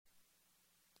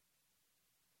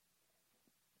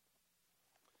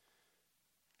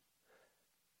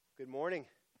Good morning.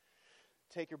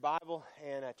 Take your Bible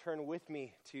and turn with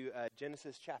me to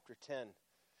Genesis chapter 10.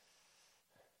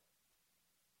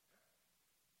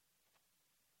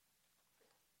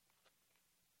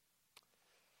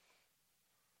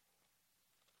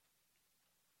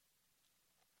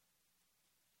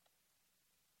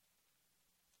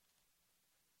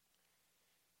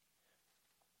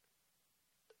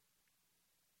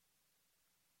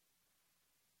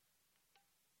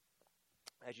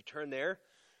 As you turn there,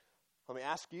 let me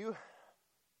ask you,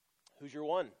 who's your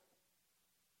one?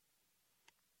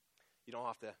 You don't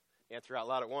have to answer out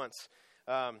loud at once.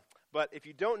 But if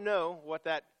you don't know what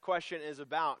that question is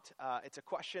about, it's a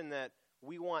question that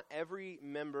we want every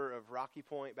member of Rocky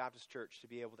Point Baptist Church to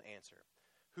be able to answer.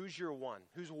 Who's your one?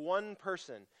 Who's one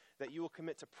person that you will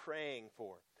commit to praying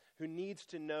for, who needs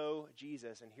to know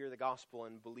Jesus and hear the gospel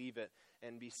and believe it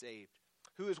and be saved?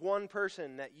 Who is one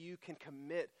person that you can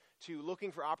commit to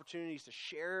looking for opportunities to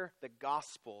share the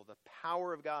gospel, the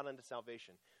power of God unto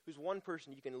salvation? Who's one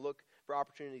person you can look for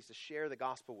opportunities to share the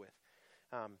gospel with?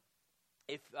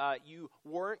 If you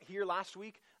weren't here last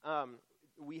week,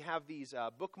 we have these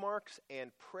bookmarks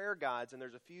and prayer guides, and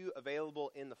there's a few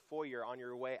available in the foyer on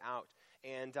your way out.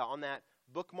 And on that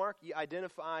bookmark, you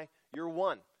identify your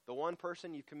one, the one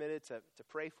person you've committed to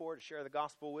pray for, to share the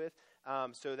gospel with,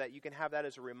 so that you can have that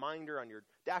as a reminder on your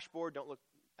dashboard. Don't look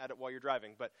at it while you're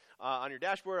driving, but on your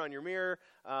dashboard, on your mirror,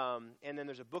 and then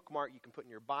there's a bookmark you can put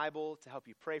in your Bible to help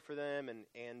you pray for them,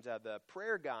 and the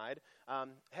prayer guide.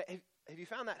 Have you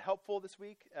found that helpful this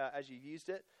week as you've used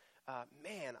it?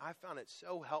 Man, I found it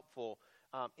so helpful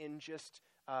in just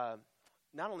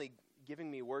not only giving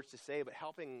me words to say, but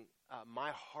helping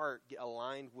my heart get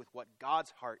aligned with what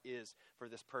God's heart is for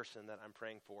this person that I'm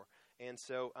praying for. And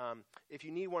so if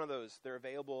you need one of those, they're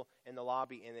available in the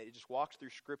lobby, and it just walks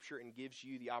through Scripture and gives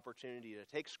you the opportunity to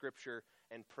take Scripture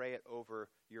and pray it over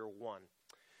your one.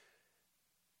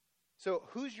 So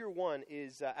who's your one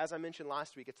is, as I mentioned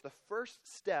last week, it's the first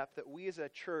step that we as a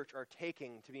church are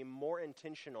taking to be more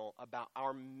intentional about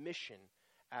our mission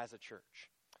as a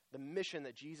church. The mission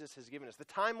that Jesus has given us, the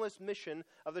timeless mission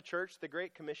of the church, the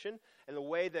Great Commission, and the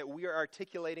way that we are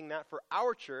articulating that for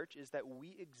our church is that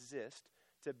we exist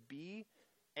to be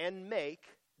and make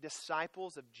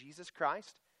disciples of Jesus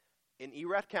Christ in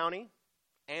Erath County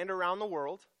and around the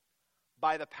world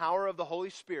by the power of the Holy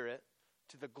Spirit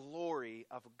to the glory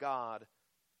of God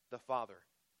the Father.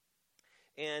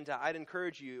 And I'd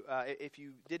encourage you, if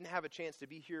you didn't have a chance to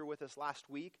be here with us last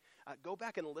week, go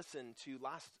back and listen to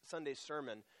last Sunday's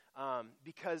sermon,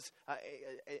 because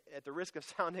at the risk of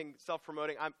sounding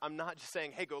self-promoting, I'm not just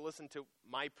saying, hey, go listen to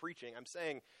my preaching. I'm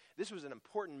saying this was an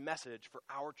important message for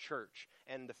our church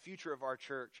and the future of our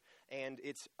church, and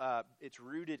it's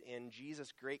rooted in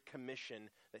Jesus' great commission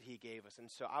that he gave us. And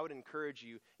so I would encourage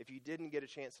you, if you didn't get a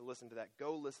chance to listen to that,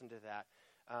 go listen to that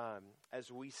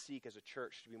as we seek as a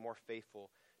church to be more faithful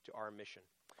to our mission.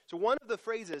 So one of the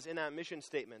phrases in that mission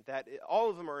statement, that all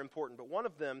of them are important, but one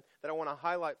of them that I want to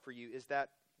highlight for you is that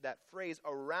phrase,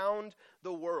 around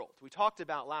the world. We talked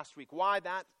about last week why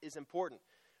that is important.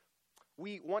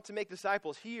 We want to make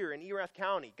disciples here in Erath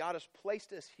County. God has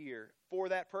placed us here for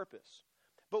that purpose.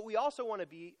 But we also want to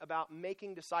be about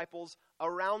making disciples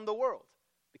around the world,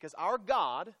 because our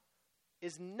God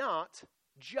is not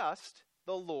just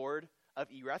the Lord of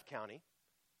Erath County.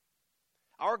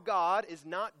 Our God is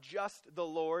not just the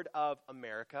Lord of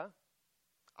America.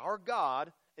 Our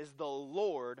God is the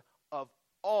Lord of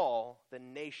all the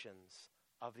nations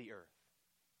of the earth.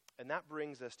 And that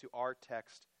brings us to our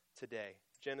text today,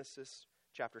 Genesis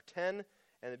chapter 10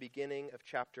 and the beginning of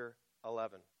chapter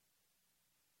 11.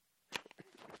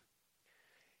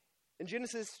 In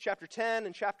Genesis chapter 10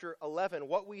 and chapter 11,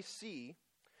 what we see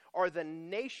are the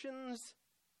nations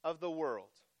of the world,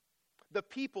 the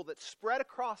people that spread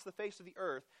across the face of the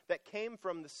earth that came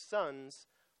from the sons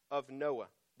of Noah,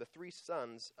 the three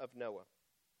sons of Noah.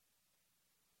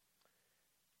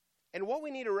 And what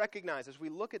we need to recognize as we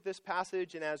look at this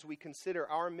passage and as we consider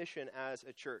our mission as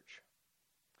a church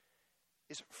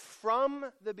is from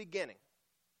the beginning,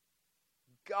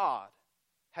 God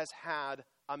has had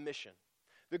a mission.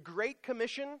 The Great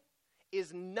Commission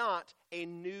is not a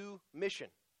new mission.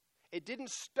 It didn't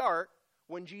start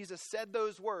when Jesus said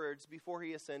those words before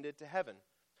he ascended to heaven.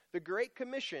 The Great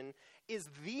Commission is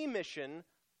the mission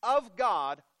of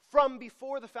God from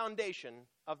before the foundation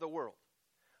of the world.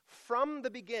 From the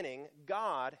beginning,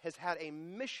 God has had a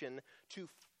mission to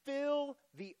fill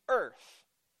the earth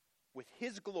with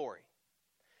his glory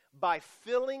by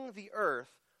filling the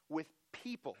earth with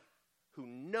people who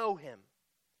know him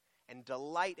and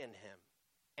delight in him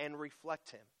and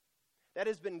reflect him. That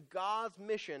has been God's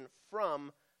mission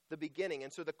from the beginning.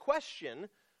 And so the question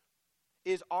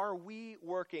is, are we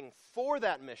working for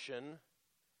that mission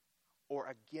or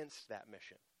against that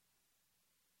mission?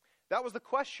 That was the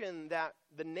question that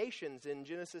the nations in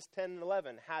Genesis 10 and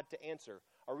 11 had to answer.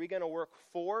 Are we going to work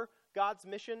for God's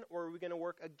mission, or are we going to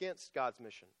work against God's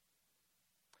mission?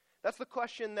 That's the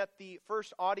question that the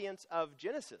first audience of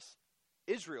Genesis,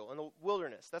 Israel in the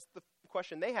wilderness, that's the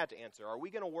question they had to answer. Are we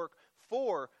going to work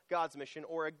for God's mission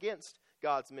or against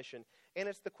God's mission? And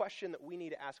it's the question that we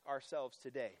need to ask ourselves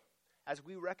today, as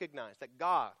we recognize that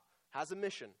God has a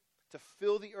mission to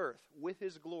fill the earth with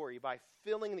his glory by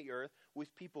filling the earth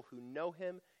with people who know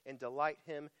him and delight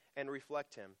him and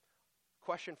reflect him.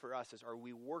 Question for us is, are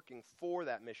we working for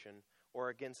that mission or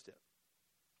against it?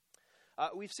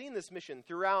 We've seen this mission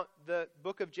throughout the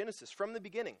book of Genesis from the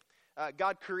beginning.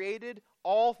 God created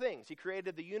all things. He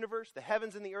created the universe, the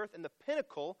heavens and the earth, and the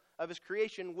pinnacle of his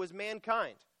creation was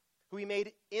mankind, who he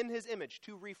made in his image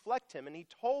to reflect him. And he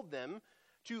told them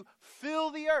to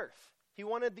fill the earth. He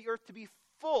wanted the earth to be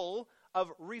full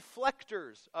of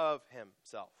reflectors of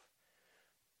himself.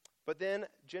 But then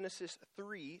Genesis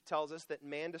 3 tells us that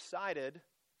man decided,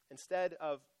 instead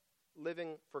of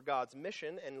living for God's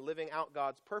mission and living out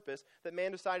God's purpose, that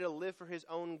man decided to live for his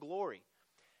own glory.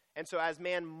 And so as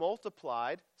man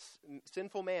multiplied,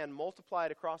 sinful man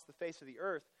multiplied across the face of the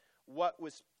earth, what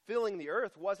was filling the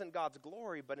earth wasn't God's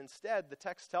glory, but instead the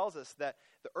text tells us that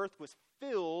the earth was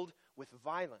filled with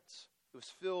violence. It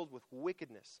was filled with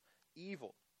wickedness,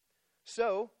 evil.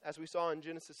 So, as we saw in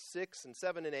Genesis 6 and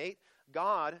 7 and 8,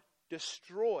 God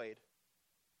destroyed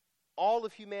all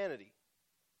of humanity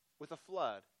with a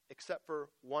flood, except for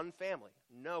one family,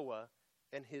 Noah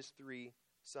and his 3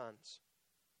 sons.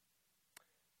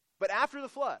 But after the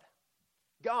flood,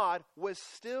 God was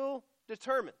still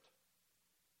determined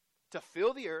to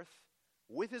fill the earth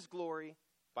with his glory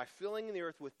by filling the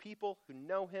earth with people who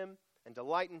know him and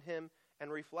delight in him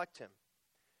and reflect him.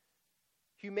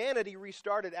 Humanity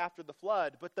restarted after the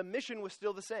flood, but the mission was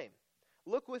still the same.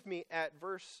 Look with me at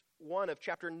verse 1 of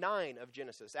chapter 9 of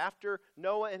Genesis. After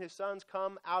Noah and his sons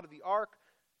come out of the ark,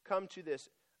 come to this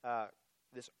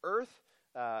earth,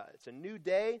 it's a new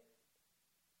day,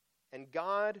 and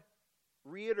God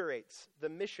reiterates the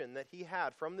mission that he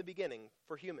had from the beginning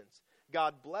for humans.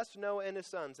 God blessed Noah and his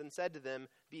sons and said to them,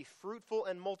 "Be fruitful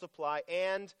and multiply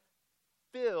and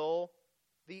fill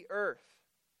the earth."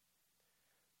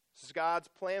 This is God's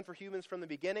plan for humans from the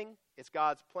beginning. It's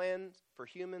God's plan for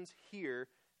humans here,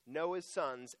 Noah's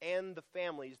sons, and the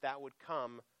families that would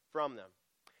come from them.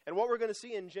 And what we're going to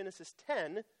see in Genesis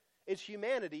 10 is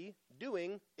humanity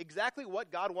doing exactly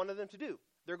what God wanted them to do.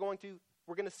 We're going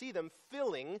to see them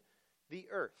filling the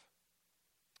earth.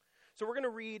 So we're going to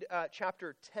read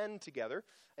chapter 10 together.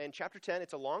 And chapter 10,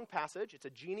 it's a long passage. It's a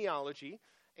genealogy.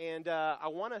 And I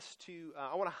want to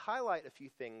highlight a few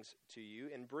things to you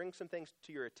and bring some things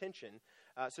to your attention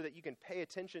so that you can pay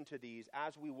attention to these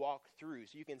as we walk through,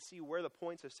 so you can see where the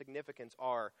points of significance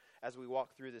are as we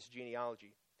walk through this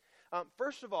genealogy.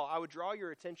 First of all, I would draw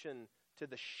your attention to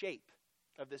the shape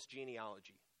of this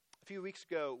genealogy. A few weeks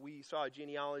ago, we saw a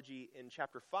genealogy in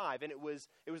chapter 5, and it was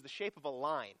the shape of a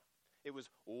line. It was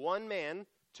one man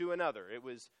to another. It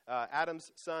was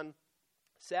Adam's son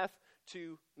Seth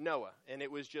to Noah, and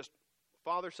it was just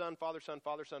father, son, father, son,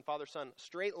 father, son, father, son,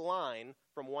 straight line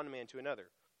from one man to another.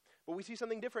 But we see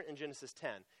something different in Genesis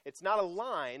 10. It's not a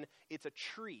line, it's a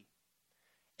tree.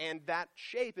 And that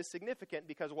shape is significant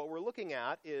because what we're looking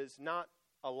at is not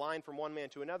a line from one man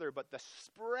to another, but the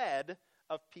spread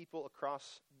of people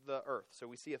across the earth. So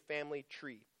we see a family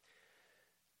tree.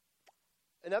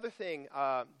 Another thing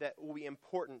that will be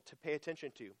important to pay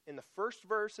attention to, in the first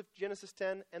verse of Genesis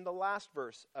 10 and the last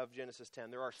verse of Genesis 10,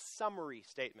 there are summary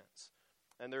statements.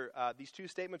 And these two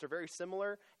statements are very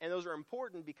similar, and those are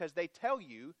important because they tell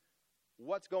you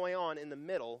what's going on in the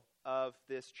middle of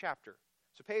this chapter.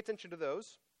 So pay attention to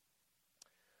those.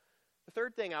 The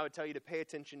third thing I would tell you to pay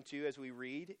attention to as we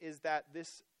read is that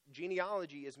this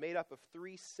genealogy is made up of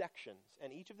 3 sections,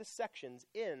 and each of the sections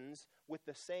ends with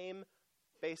the same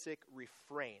basic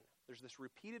refrain. There's this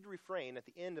repeated refrain at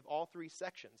the end of all 3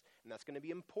 sections, and that's going to be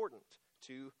important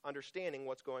to understanding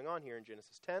what's going on here in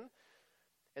Genesis 10.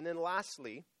 And then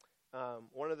lastly,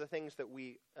 one of the things that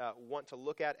we want to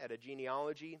look at a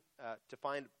genealogy to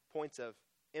find points of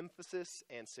emphasis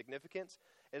and significance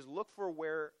is look for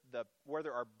where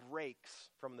there are breaks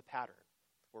from the pattern,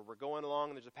 where we're going along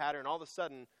and there's a pattern, and all of a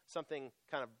sudden something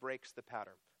kind of breaks the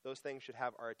pattern. Those things should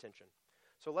have our attention.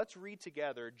 So let's read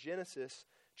together Genesis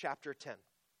chapter 10.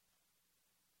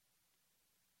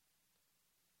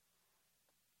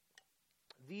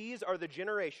 These are the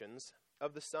generations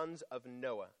of the sons of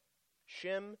Noah: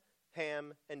 Shem,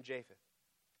 Ham, and Japheth.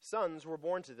 Sons were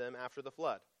born to them after the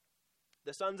flood.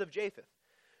 The sons of Japheth: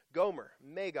 Gomer,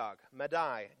 Magog,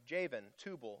 Madai, Javan,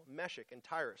 Tubal, Meshech, and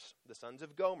Tyrus. The sons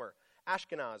of Gomer: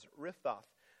 Ashkenaz, Riphthoth,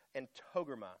 and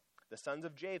Togarmah. The sons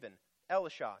of Javan: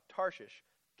 Elishah, Tarshish,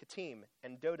 Kittim,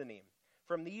 and Dodanim.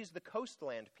 From these the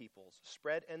coastland peoples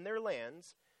spread in their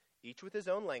lands, each with his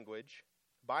own language,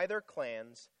 by their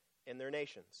clans and their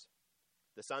nations.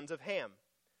 The sons of Ham: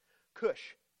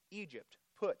 Cush, Egypt,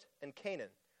 Put, and Canaan.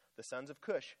 The sons of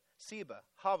Cush: Seba,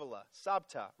 Havilah,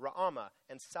 Sabta, Raamah,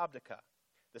 and Sabdekah.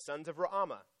 The sons of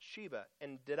Raamah: Sheba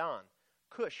and Dedan.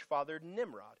 Cush fathered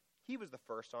Nimrod. He was the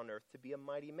first on earth to be a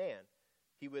mighty man.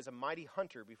 He was a mighty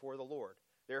hunter before the Lord.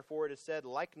 Therefore it is said,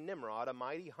 like Nimrod, a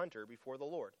mighty hunter before the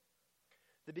Lord.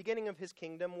 The beginning of his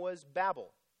kingdom was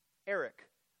Babel, Erech,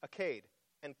 Akkad,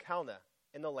 and Calneh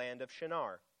in the land of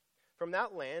Shinar. From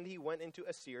that land he went into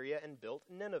Assyria and built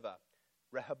Nineveh,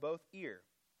 Rehoboth-ir,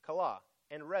 Calah,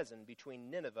 and Rezin between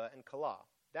Nineveh and Calah.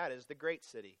 That is the great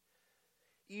city.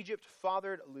 Egypt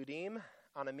fathered Ludim,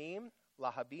 Anamim,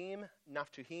 Lahabim,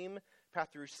 Naphtuhim,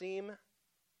 Pathrusim,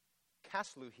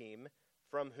 Casluhim,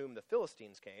 from whom the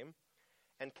Philistines came,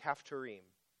 and Caphtorim.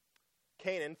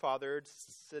 Canaan fathered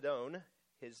Sidon,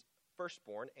 his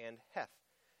firstborn, and Heth,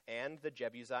 and the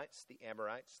Jebusites, the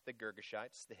Amorites, the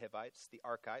Girgashites, the Hivites, the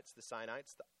Arkites, the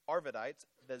Sinites, the Arvadites,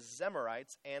 the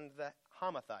Zemarites, and the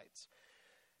Hamathites.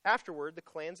 Afterward, the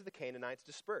clans of the Canaanites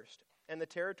dispersed, and the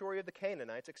territory of the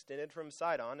Canaanites extended from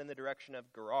Sidon in the direction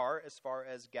of Gerar as far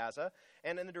as Gaza,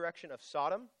 and in the direction of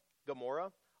Sodom,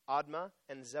 Gomorrah, Admah,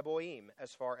 and Zeboim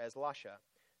as far as Lasha.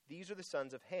 These are the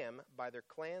sons of Ham by their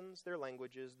clans, their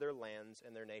languages, their lands,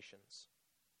 and their nations.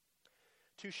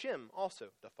 To Shem also,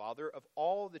 the father of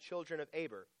all the children of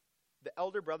Aber, the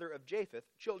elder brother of Japheth,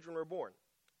 children were born.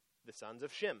 The sons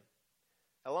of Shem: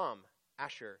 Elam,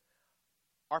 Asher,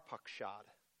 Arpachshad,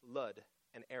 Lud,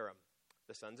 and Aram.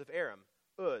 The sons of Aram: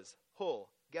 Uz, Hul,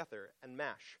 Gether, and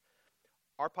Mash.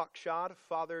 Arpachshad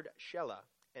fathered Shelah,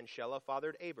 and Shelah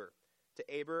fathered Aber.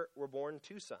 To Aber were born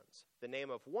two sons. The name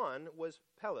of one was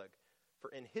Peleg, for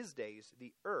in his days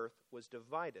the earth was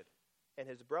divided, and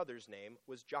his brother's name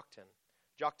was Joktan.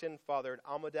 Joktan fathered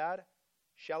Almodad,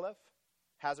 Sheleph,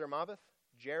 Hazarmaveth,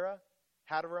 Jerah,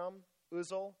 Hadaram,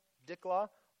 Uzal, Diklah,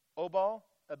 Obal,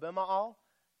 Abimaal,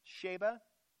 Sheba,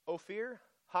 Ophir,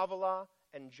 Havilah,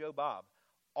 and Jobab.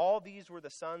 All these were the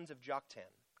sons of Joktan.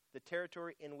 The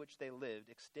territory in which they lived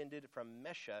extended from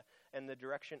Mesha in the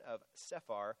direction of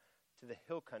Sephar to the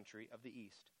hill country of the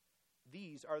east.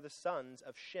 These are the sons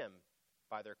of Shem,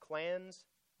 by their clans,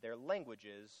 their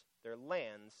languages, their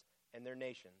lands, and their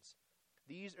nations.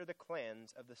 These are the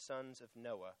clans of the sons of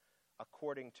Noah,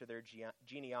 according to their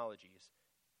genealogies,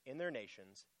 in their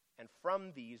nations, and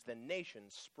from these the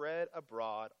nations spread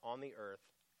abroad on the earth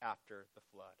after the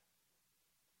flood.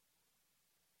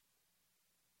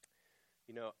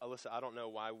 You know, Alyssa, I don't know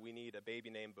why we need a baby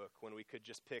name book when we could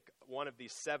just pick one of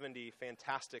these 70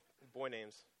 fantastic boy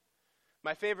names.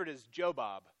 My favorite is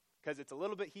Jobab, because it's a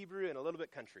little bit Hebrew and a little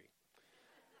bit country.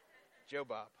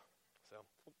 Jobab.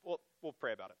 So we'll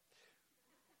pray about it.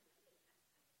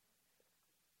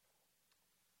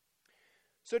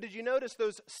 So did you notice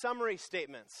those summary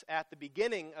statements at the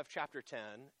beginning of chapter 10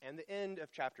 and the end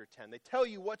of chapter 10? They tell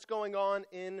you what's going on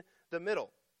in the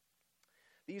middle.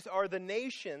 These are the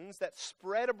nations that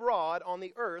spread abroad on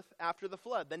the earth after the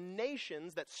flood. The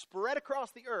nations that spread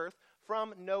across the earth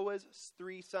from Noah's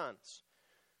three sons.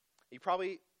 You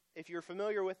probably, if you're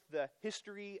familiar with the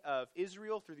history of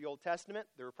Israel through the Old Testament,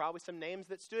 there were probably some names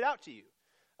that stood out to you.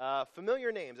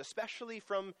 Familiar names, especially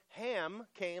from Ham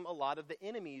came a lot of the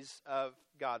enemies of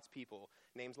God's people.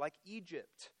 Names like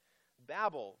Egypt,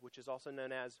 Babel, which is also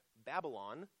known as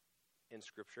Babylon in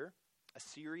Scripture,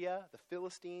 Assyria, the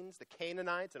Philistines, the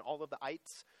Canaanites, and all of the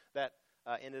ites that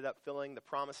ended up filling the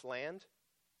promised land.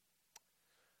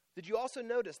 Did you also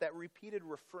notice that repeated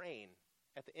refrain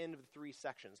at the end of the three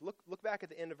sections? Look back at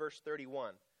the end of verse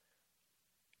 31.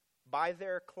 By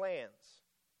their clans,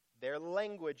 their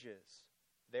languages,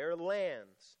 their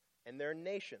lands, and their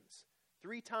nations.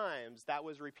 3 times that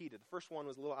was repeated. The first one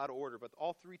was a little out of order, but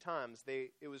all 3 times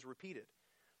it was repeated.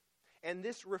 And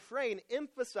this refrain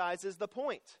emphasizes the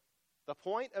point. The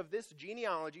point of this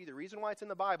genealogy, the reason why it's in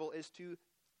the Bible, is to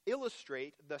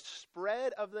illustrate the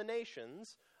spread of the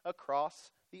nations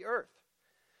across the earth.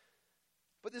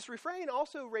 But this refrain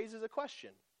also raises a question.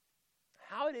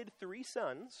 How did 3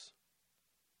 sons,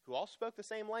 who all spoke the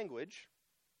same language,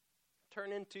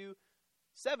 turn into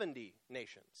 70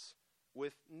 nations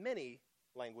with many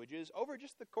languages over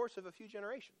just the course of a few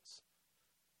generations?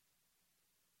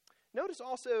 Notice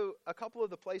also a couple of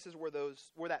the places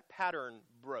where that pattern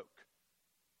broke.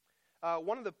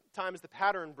 One of the times the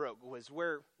pattern broke was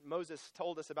where Moses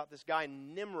told us about this guy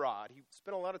Nimrod. He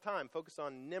spent a lot of time focused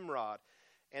on Nimrod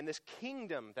and this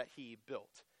kingdom that he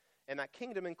built. And that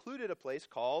kingdom included a place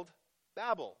called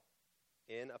Babel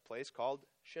in a place called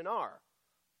Shinar.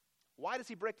 Why does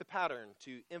he break the pattern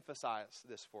to emphasize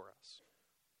this for us?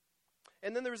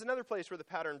 And then there was another place where the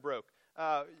pattern broke.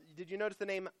 Did you notice the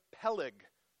name Peleg?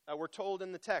 We're told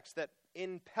in the text that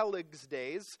in Peleg's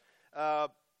days,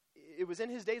 it was in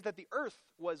his days that the earth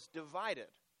was divided.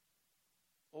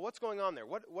 Well, what's going on there?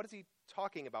 What is he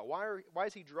talking about? Why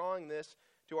is he drawing this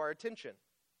to our attention?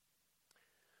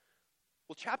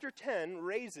 Well, chapter 10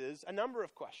 raises a number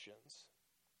of questions,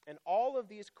 and all of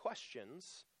these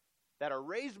questions that are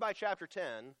raised by chapter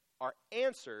 10 are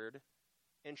answered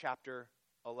in chapter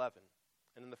 11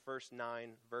 and in the first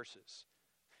 9 verses.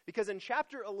 Because in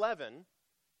chapter 11,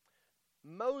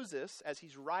 Moses, as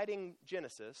he's writing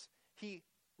Genesis, he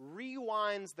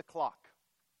rewinds the clock.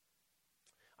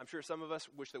 I'm sure some of us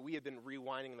wish that we had been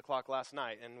rewinding the clock last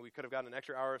night and we could have gotten an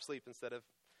extra hour of sleep instead of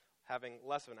having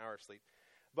less of an hour of sleep.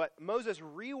 But Moses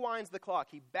rewinds the clock.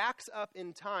 He backs up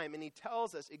in time and he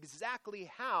tells us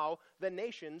exactly how the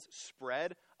nations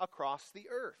spread across the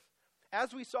earth.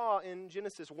 As we saw in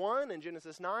Genesis 1 and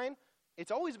Genesis 9,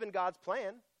 it's always been God's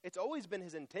plan. It's always been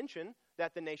his intention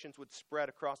that the nations would spread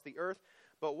across the earth.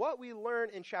 But what we learn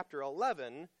in chapter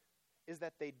 11 is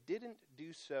that they didn't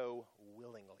do so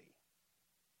willingly.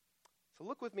 So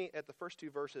look with me at the first 2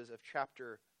 verses of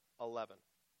chapter 11.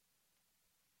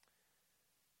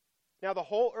 Now the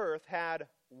whole earth had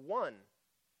one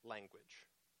language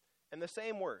and the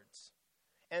same words.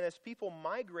 And as people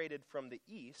migrated from the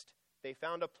east, they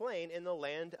found a plain in the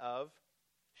land of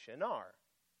Shinar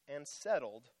and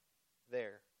settled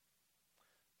there.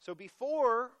 So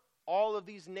before all of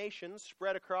these nations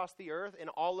spread across the earth in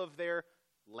all of their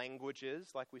languages,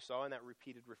 like we saw in that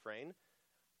repeated refrain,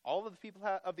 all of the people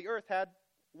of the earth had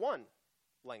one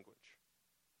language.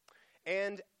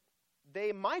 And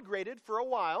they migrated for a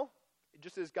while,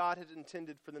 just as God had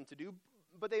intended for them to do,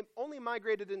 but they only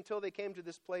migrated until they came to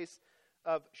this place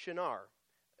of Shinar.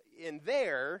 In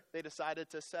there, they decided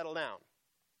to settle down.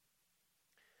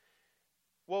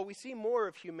 Well, we see more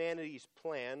of humanity's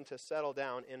plan to settle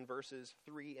down in verses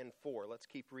 3 and 4. Let's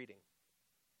keep reading.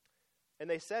 And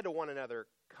they said to one another,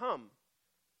 "Come,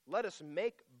 let us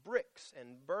make bricks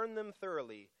and burn them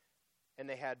thoroughly." And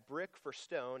they had brick for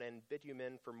stone and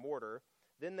bitumen for mortar.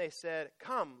 Then they said,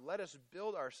 "Come, let us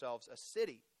build ourselves a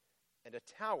city and a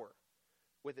tower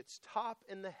with its top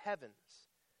in the heavens,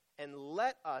 and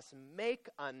let us make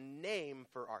a name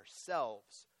for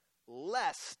ourselves,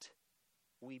 lest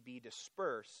we be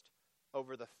dispersed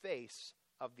over the face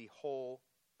of the whole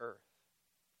earth."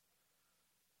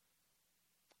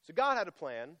 So God had a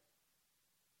plan,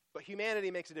 but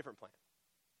humanity makes a different plan.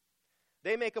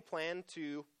 They make a plan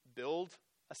to build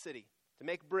a city, to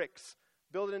make bricks,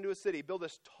 build it into a city, build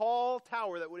this tall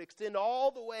tower that would extend all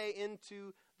the way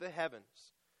into the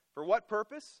heavens. For what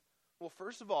purpose? Well,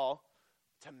 first of all,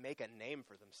 to make a name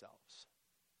for themselves.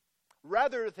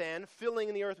 Rather than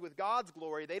filling the earth with God's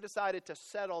glory, they decided to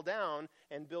settle down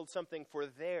and build something for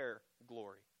their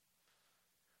glory.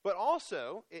 But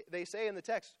also, they say in the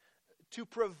text, to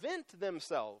prevent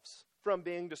themselves from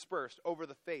being dispersed over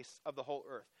the face of the whole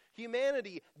earth.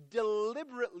 Humanity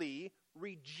deliberately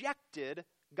rejected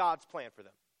God's plan for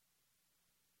them.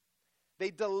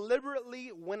 They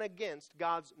deliberately went against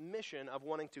God's mission of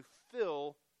wanting to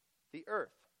fill the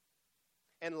earth.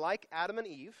 And like Adam and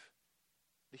Eve,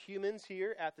 the humans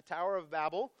here at the Tower of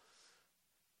Babel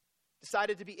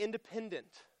decided to be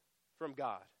independent from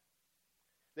God.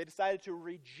 They decided to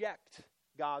reject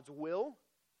God's will,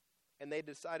 and they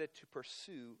decided to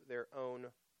pursue their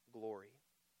own glory.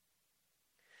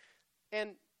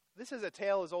 And this is a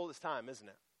tale as old as time, isn't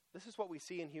it? This is what we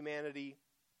see in humanity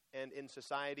and in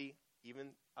society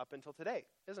even up until today,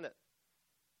 isn't it?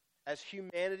 As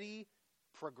humanity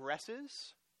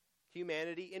progresses,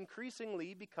 humanity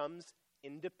increasingly becomes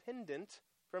independent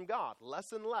from God,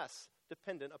 less and less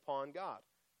dependent upon God.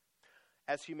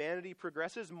 As humanity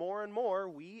progresses more and more,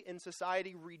 we in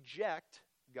society reject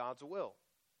God's will.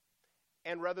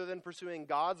 And rather than pursuing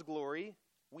God's glory,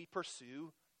 we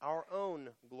pursue our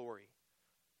own glory.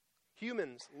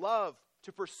 Humans love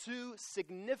to pursue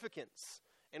significance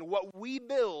in what we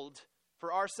build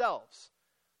for ourselves,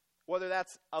 whether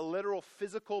that's a literal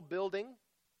physical building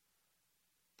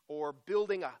or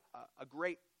building a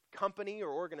great company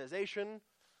or organization,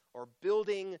 or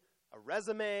building a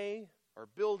resume, or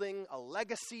building a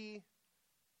legacy.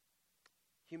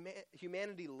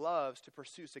 Humanity loves to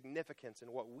pursue significance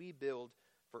in what we build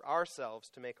for ourselves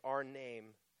to make our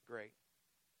name great.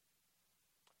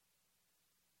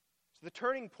 So the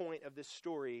turning point of this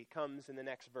story comes in the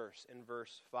next verse, in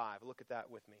verse 5. Look at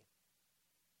that with me.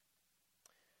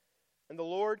 And the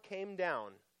Lord came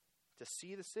down to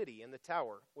see the city and the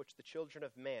tower which the children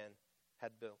of man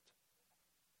had built.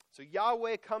 So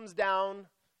Yahweh comes down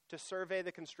to survey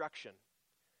the construction.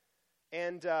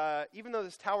 And even though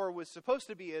this tower was supposed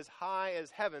to be as high as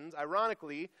heavens,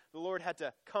 ironically, the Lord had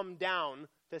to come down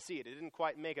to see it. It didn't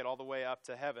quite make it all the way up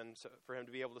to heaven for him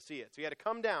to be able to see it. So he had to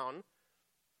come down.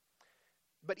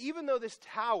 But even though this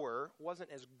tower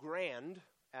wasn't as grand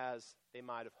as they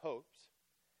might have hoped,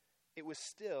 it was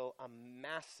still a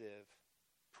massive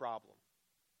problem.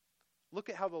 Look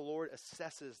at how the Lord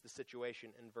assesses the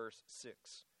situation in verse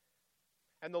 6.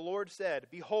 And the Lord said,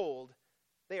 "Behold,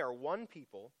 they are one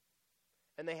people,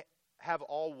 and they have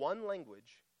all one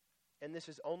language, and this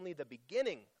is only the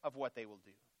beginning of what they will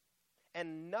do.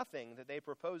 And nothing that they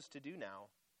propose to do now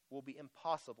will be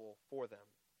impossible for them."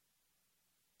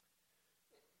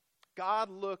 God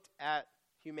looked at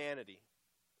humanity,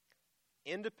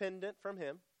 independent from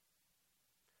him,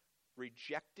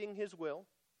 rejecting his will,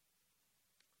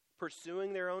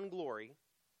 pursuing their own glory,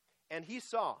 and he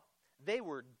saw they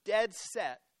were dead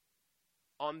set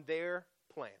on their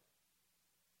plan.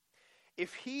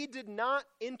 If he did not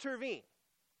intervene,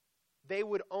 they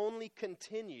would only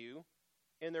continue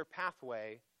in their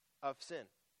pathway of sin.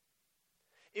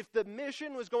 If the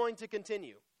mission was going to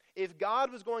continue, if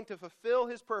God was going to fulfill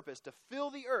his purpose, to fill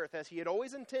the earth as he had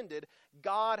always intended,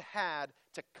 God had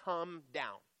to come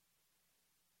down.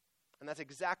 And that's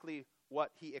exactly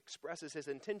what he expresses his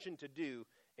intention to do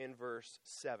in verse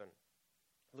 7.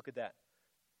 Look at that.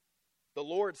 The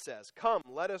Lord says, "Come,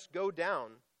 let us go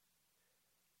down.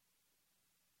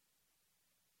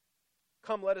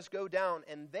 Come, let us go down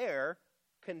and there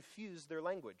confuse their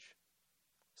language,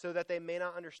 so that they may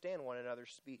not understand one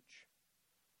another's speech."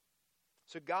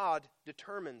 So God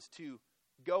determines to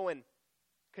go and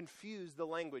confuse the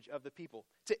language of the people,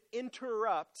 to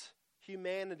interrupt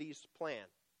humanity's plan.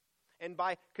 And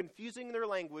by confusing their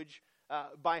language,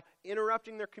 by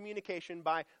interrupting their communication,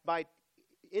 by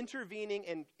intervening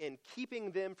and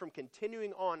keeping them from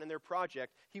continuing on in their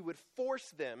project, he would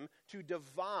force them to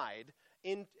divide.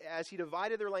 As he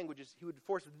divided their languages, he would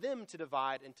force them to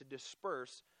divide and to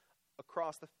disperse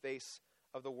across the face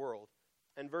of the world.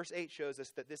 And verse 8 shows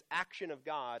us that this action of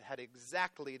God had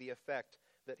exactly the effect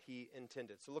that he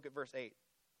intended. So look at verse 8.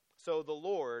 So the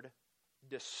Lord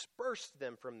dispersed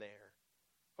them from there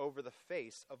over the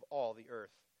face of all the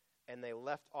earth, and they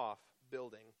left off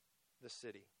building the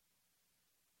city.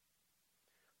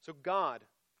 So God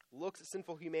looks at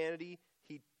sinful humanity.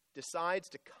 He decides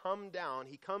to come down.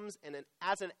 He comes and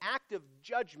as an act of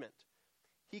judgment,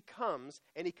 he comes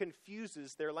and he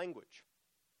confuses their language.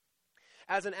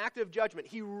 As an act of judgment,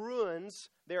 he ruins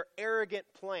their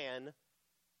arrogant plan.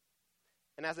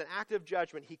 And as an act of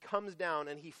judgment, he comes down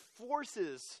and he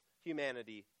forces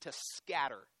humanity to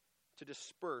scatter, to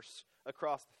disperse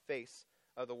across the face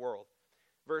of the world.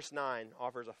 Verse 9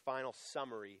 offers a final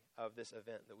summary of this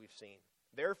event that we've seen.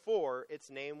 Therefore, its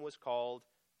name was called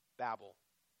Babel,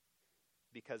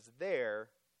 because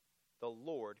there the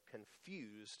Lord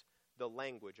confused the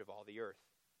language of all the earth.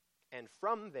 And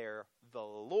from there, the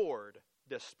Lord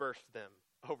dispersed them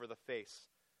over the face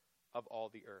of all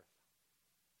the earth.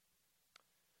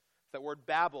 That word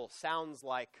Babel sounds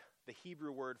like the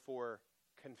Hebrew word for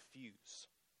confuse.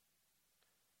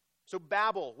 So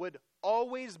Babel would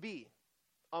always be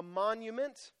a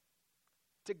monument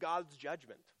to God's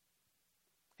judgment.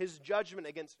 His judgment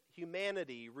against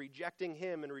humanity, rejecting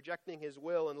him and rejecting his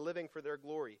will and living for their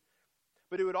glory.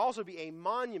 But it would also be a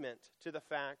monument to the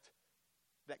fact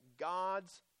that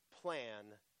God's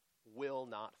plan will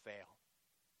not fail.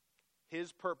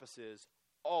 His purposes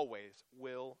always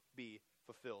will be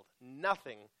fulfilled.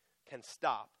 Nothing can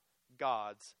stop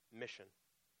God's mission.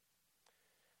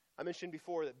 I mentioned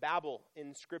before that Babel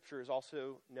in Scripture is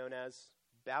also known as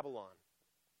Babylon.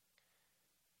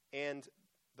 And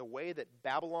the way that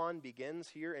Babylon begins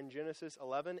here in Genesis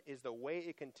 11 is the way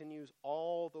it continues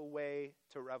all the way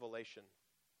to Revelation.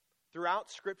 Throughout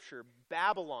Scripture,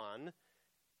 Babylon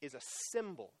is a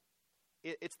symbol.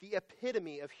 It's the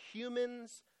epitome of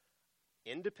humans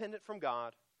independent from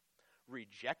God,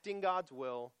 rejecting God's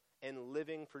will, and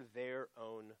living for their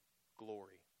own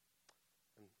glory.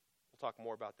 And we'll talk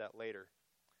more about that later.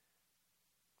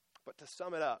 But to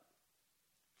sum it up,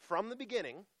 from the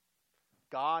beginning,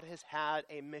 God has had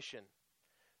a mission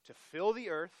to fill the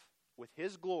earth with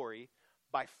his glory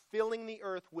by filling the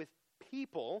earth with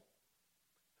people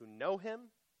who know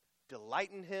him,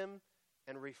 delight in him,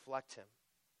 and reflect him.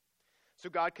 So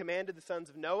God commanded the sons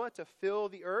of Noah to fill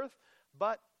the earth,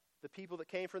 but the people that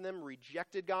came from them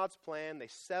rejected God's plan. They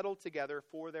settled together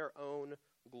for their own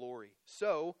glory.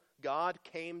 So God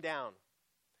came down.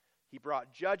 He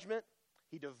brought judgment.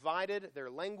 He divided their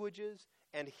languages,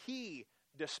 and he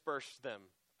dispersed them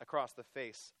across the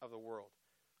face of the world.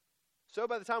 So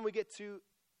by the time we get to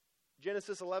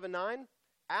Genesis 11:9,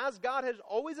 as God had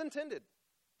always intended,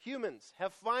 humans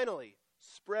have finally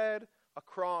spread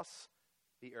across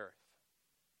the earth.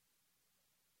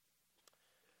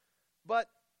 But,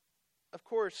 of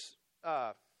course,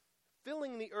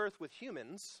 filling the earth with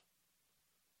humans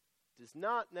does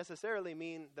not necessarily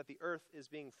mean that the earth is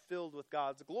being filled with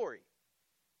God's glory.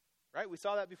 Right? We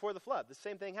saw that before the flood. The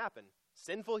same thing happened.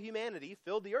 Sinful humanity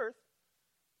filled the earth,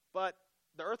 but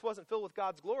the earth wasn't filled with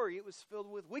God's glory. It was filled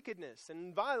with wickedness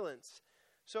and violence.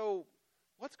 So,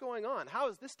 what's going on? How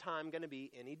is this time going to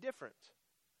be any different?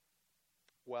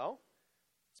 Well,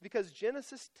 it's because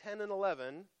Genesis 10 and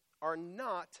 11 are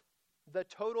not the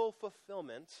total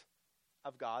fulfillment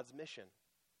of God's mission.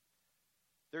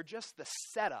 They're just the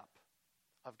setup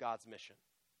of God's mission,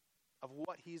 of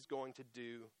what he's going to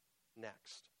do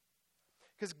next.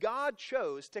 Because God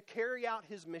chose to carry out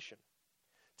his mission,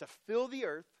 to fill the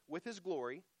earth with his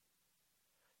glory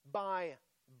by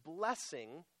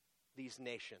blessing these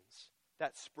nations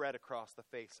that spread across the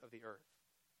face of the earth,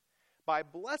 by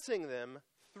blessing them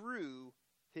through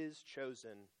his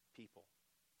chosen people.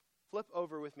 Flip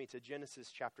over with me to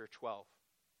Genesis chapter 12.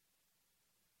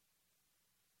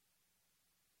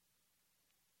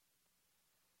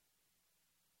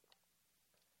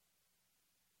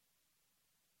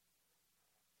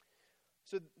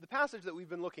 So the passage that we've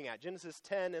been looking at, Genesis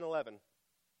 10 and 11,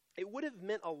 it would have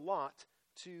meant a lot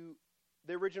to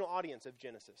the original audience of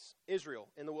Genesis, Israel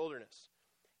in the wilderness.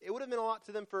 It would have meant a lot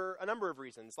to them for a number of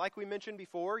reasons. Like we mentioned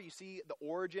before, you see the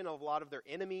origin of a lot of their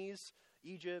enemies,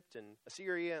 Egypt and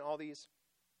Assyria and all these,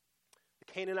 the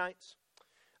Canaanites.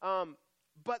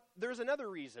 But there's another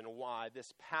reason why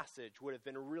this passage would have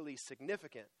been really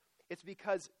significant. It's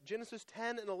because Genesis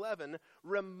 10 and 11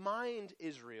 remind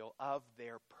Israel of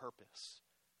their purpose.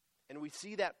 And we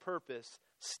see that purpose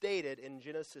stated in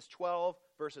Genesis 12,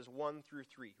 verses 1 through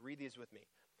 3. Read these with me.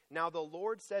 Now the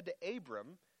Lord said to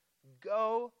Abram,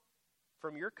 "Go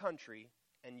from your country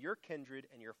and your kindred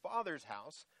and your father's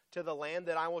house to the land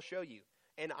that I will show you.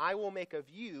 And I will make of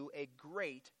you a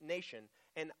great nation.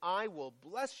 And I will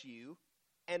bless you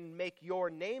and make your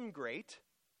name great,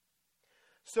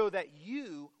 so that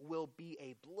you will be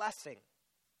a blessing.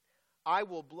 I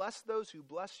will bless those who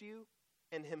bless you,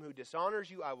 and him who dishonors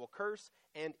you I will curse,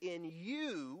 and in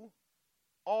you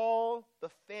all the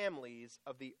families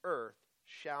of the earth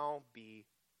shall be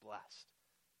blessed."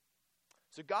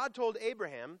 So God told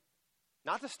Abraham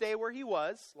not to stay where he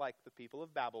was, like the people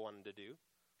of Babel wanted to do,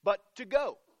 but to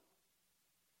go.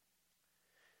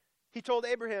 He told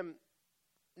Abraham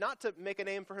not to make a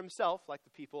name for himself, like the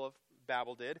people of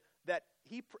Babel did, that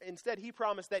instead he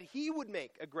promised that he would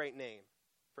make a great name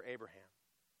for Abraham.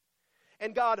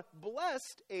 And God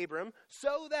blessed Abram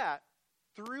so that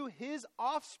through his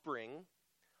offspring,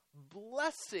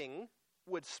 blessing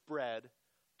would spread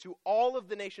to all of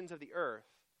the nations of the earth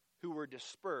who were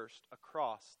dispersed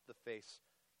across the face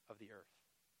of the earth.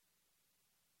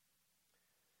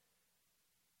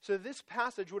 So this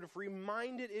passage would have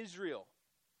reminded Israel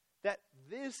that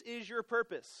this is your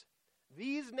purpose.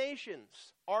 These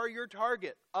nations are your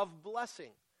target of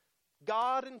blessing.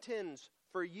 God intends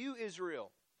for you,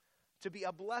 Israel, to be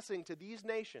a blessing to these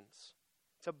nations,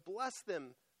 to bless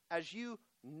them as you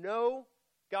know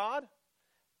God,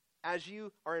 as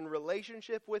you are in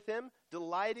relationship with him,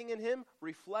 delighting in him,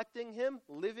 reflecting him,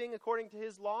 living according to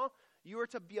his law. You are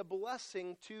to be a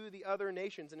blessing to the other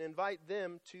nations and invite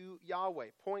them to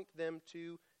Yahweh. Point them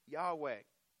to Yahweh.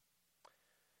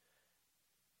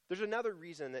 There's another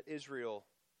reason that Israel,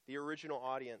 the original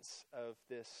audience of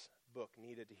this book,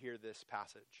 needed to hear this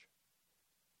passage.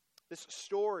 This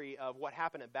story of what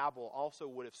happened at Babel also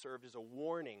would have served as a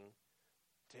warning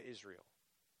to Israel.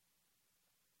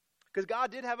 Because God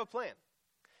did have a plan.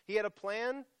 He had a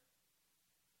plan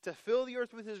to fill the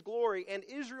earth with his glory, and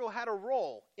Israel had a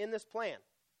role in this plan.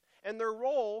 And their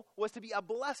role was to be a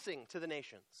blessing to the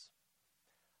nations.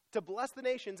 To bless the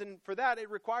nations, and for that it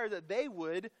required that they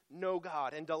would know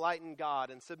God and delight in God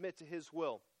and submit to his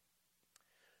will.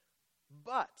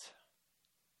 But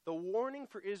the warning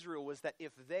for Israel was that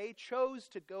if they chose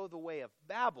to go the way of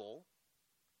Babel,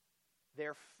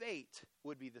 their fate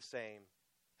would be the same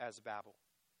as Babel.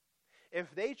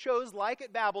 If they chose, like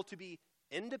at Babel, to be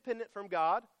independent from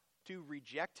God, to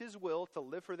reject his will, to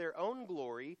live for their own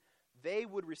glory, they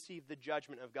would receive the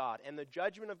judgment of God. And the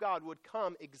judgment of God would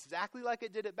come exactly like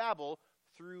it did at Babel,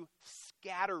 through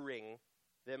scattering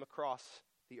them across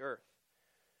the earth.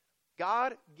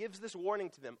 God gives this warning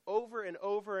to them over and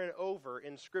over and over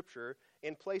in Scripture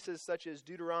in places such as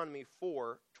Deuteronomy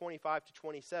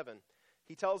 4:25-27.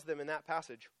 He tells them in that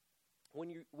passage,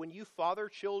 when you father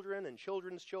children and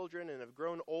children's children and have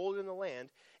grown old in the land,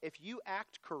 if you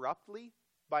act corruptly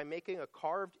by making a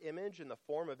carved image in the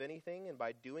form of anything and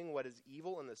by doing what is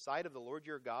evil in the sight of the Lord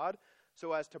your God,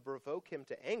 so as to provoke him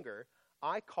to anger,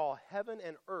 I call heaven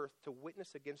and earth to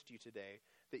witness against you today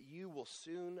that you will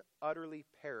soon utterly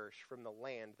perish from the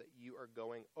land that you are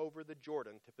going over the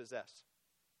Jordan to possess.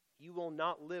 You will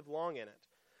not live long in it,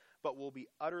 but will be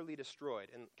utterly destroyed.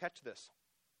 And catch this.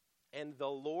 And the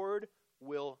Lord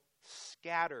will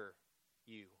scatter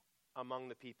you among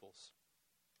the peoples,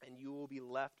 and you will be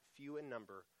left few in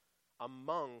number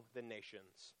among the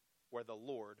nations where the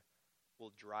Lord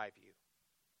will drive you.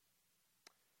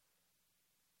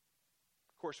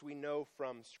 Of course, we know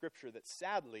from Scripture that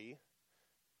sadly,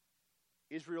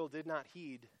 Israel did not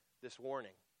heed this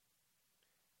warning.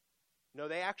 No,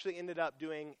 they actually ended up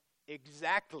doing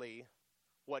exactly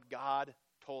what God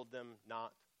told them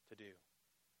not to do.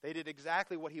 They did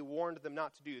exactly what he warned them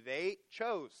not to do. They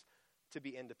chose to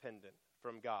be independent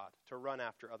from God, to run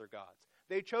after other gods.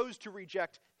 They chose to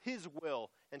reject his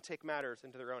will and take matters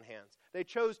into their own hands. They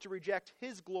chose to reject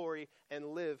his glory and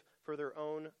live for their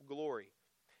own glory.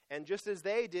 And just as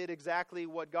they did exactly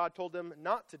what God told them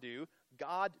not to do,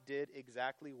 God did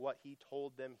exactly what he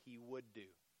told them he would do.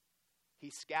 He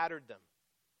scattered them.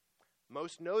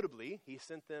 Most notably, he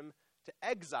sent them to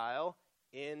exile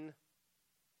in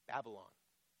Babylon.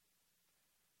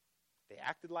 They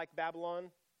acted like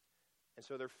Babylon, and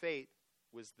so their fate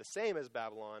was the same as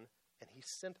Babylon, and he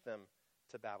sent them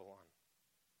to Babylon.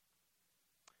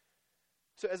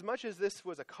 So as much as this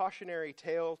was a cautionary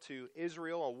tale to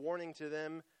Israel, a warning to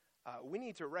them, we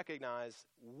need to recognize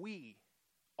we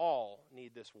all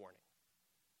need this warning.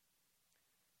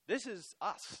 This is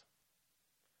us.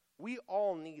 We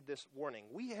all need this warning.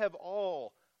 We have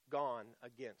all gone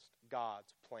against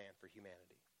God's plan for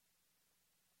humanity.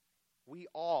 We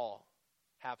all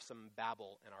have some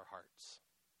Babel in our hearts.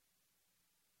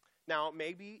 Now,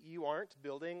 maybe you aren't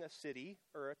building a city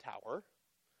or a tower,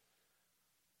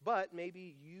 but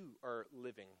maybe you are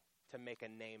living to make a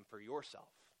name for yourself.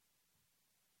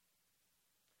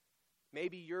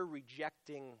 Maybe you're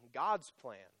rejecting God's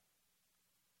plan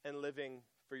and living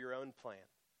for your own plan.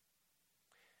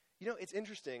 You know, it's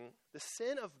interesting. The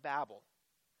sin of Babel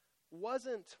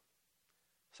wasn't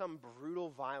some brutal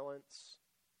violence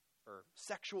or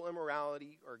sexual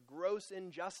immorality or gross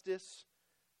injustice.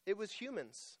 It was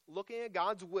humans looking at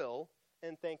God's will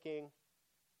and thinking,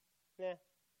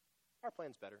 our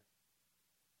plan's better.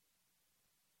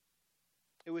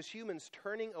 It was humans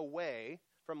turning away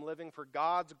from living for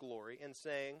God's glory and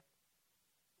saying,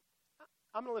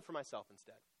 I'm going to live for myself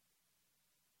instead.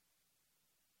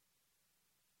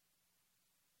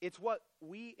 It's what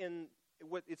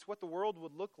the world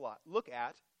would look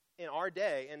at in our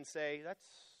day and say, that's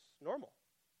normal.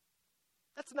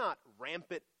 That's not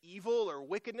rampant evil or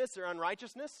wickedness or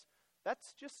unrighteousness.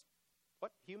 That's just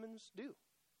what humans do.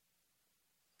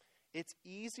 It's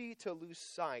easy to lose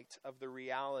sight of the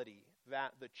reality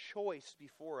that the choice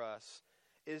before us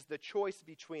is the choice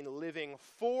between living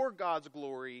for God's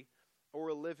glory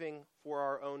or living for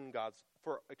our own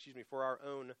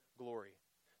glory.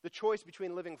 The choice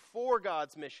between living for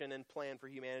God's mission and plan for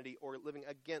humanity or living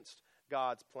against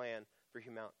God's plan for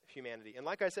humanity. And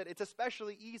like I said, it's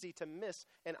especially easy to miss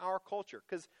in our culture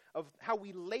because of how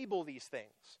we label these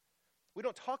things. We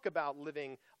don't talk about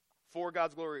living for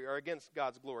God's glory or against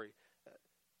God's glory.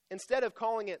 Instead of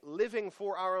calling it living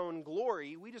for our own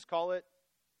glory, we just call it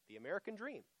the American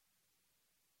dream.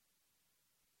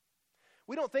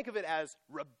 We don't think of it as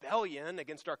rebellion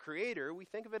against our Creator. We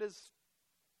think of it as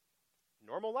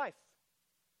normal life,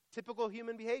 typical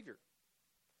human behavior.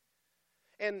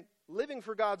 And living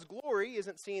for God's glory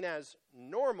isn't seen as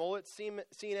normal. It's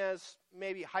seen as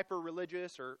maybe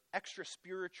hyper-religious or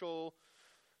extra-spiritual.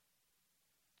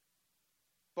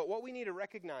 But what we need to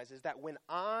recognize is that when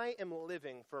I am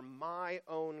living for my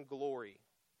own glory,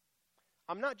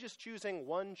 I'm not just choosing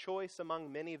one choice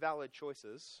among many valid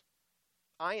choices.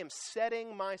 I am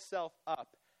setting myself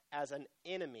up as an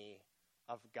enemy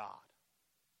of God.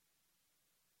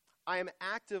 I am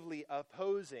actively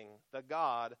opposing the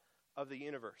God of the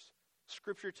universe.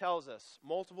 Scripture tells us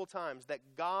multiple times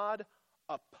that God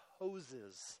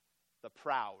opposes the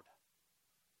proud,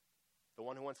 the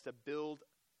one who wants to build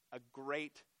a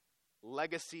great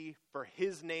legacy for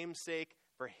his name's sake,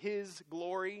 for his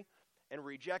glory, and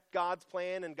reject God's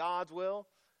plan and God's will.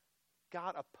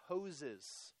 God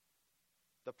opposes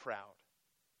the proud.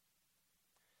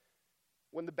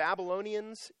 When the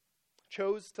Babylonians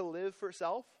chose to live for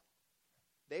self,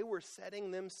 they were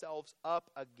setting themselves up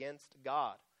against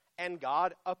God. And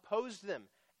God opposed them,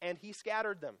 and he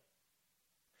scattered them.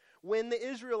 When the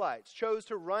Israelites chose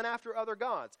to run after other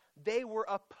gods, they were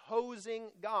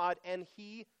opposing God, and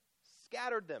he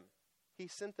scattered them. He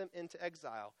sent them into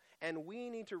exile. And we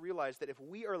need to realize that if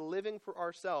we are living for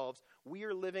ourselves, we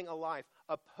are living a life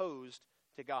opposed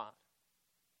to God.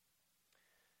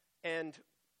 And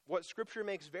what Scripture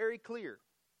makes very clear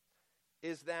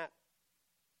is that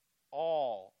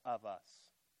all of us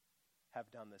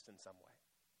have done this in some way.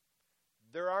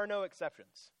 There are no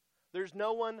exceptions. There's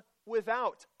no one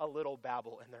without a little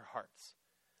Babel in their hearts.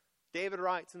 David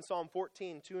writes in Psalm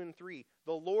 14, 2 and 3,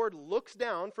 "The Lord looks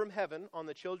down from heaven on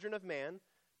the children of man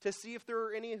to see if there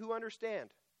are any who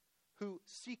understand, who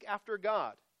seek after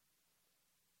God.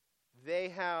 They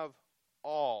have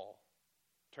all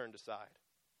turned aside.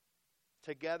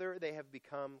 Together they have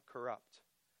become corrupt.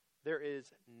 There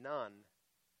is none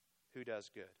who does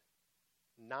good,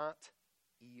 not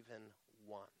even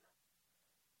one."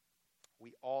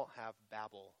 We all have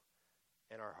Babel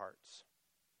in our hearts.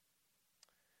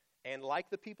 And like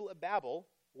the people at Babel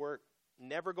were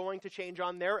never going to change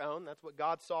on their own. That's what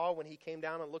God saw when he came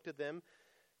down and looked at them.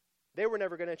 They were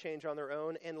never going to change on their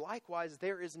own. And likewise,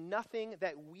 there is nothing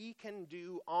that we can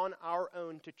do on our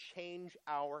own to change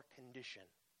our condition.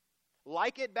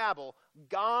 Like at Babel,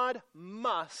 God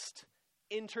must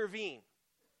intervene.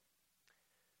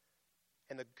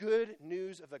 And the good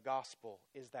news of the gospel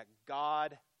is that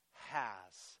God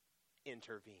has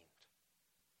intervened.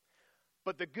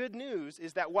 But the good news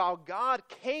is that while God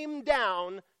came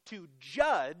down to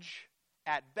judge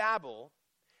at Babel,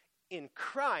 in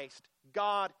Christ,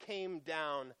 God came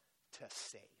down to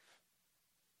save.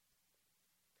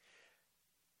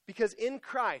 Because in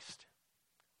Christ,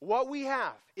 what we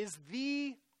have is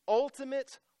the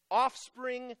ultimate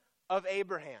offspring of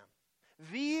Abraham.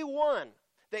 The one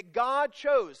that God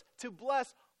chose to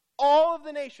bless all of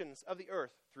the nations of the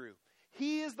earth through.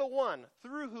 He is the one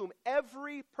through whom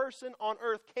every person on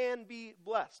earth can be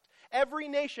blessed. Every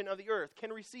nation of the earth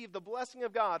can receive the blessing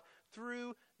of God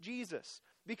through Jesus.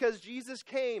 Because Jesus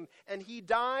came and he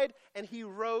died and he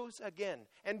rose again.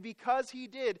 And because he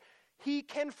did, he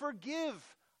can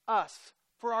forgive us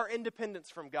for our independence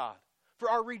from God, for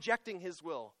our rejecting his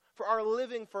will, for our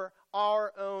living for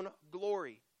our own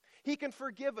glory. He can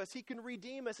forgive us, he can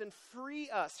redeem us and free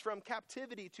us from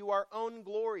captivity to our own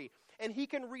glory. And he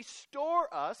can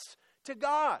restore us to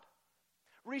God,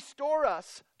 restore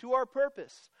us to our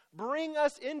purpose, bring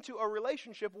us into a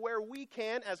relationship where we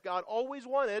can, as God always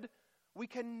wanted, we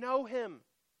can know him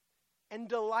and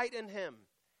delight in him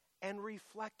and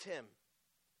reflect him.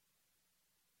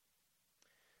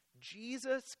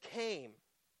 Jesus came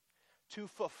to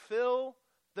fulfill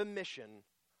the mission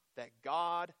that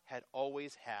God had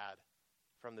always had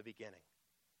from the beginning.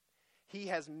 He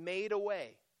has made a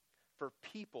way for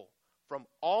people from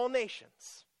all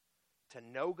nations to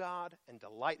know God and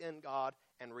delight in God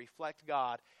and reflect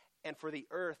God, and for the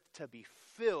earth to be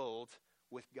filled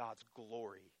with God's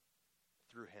glory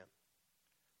through him.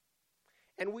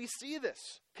 And we see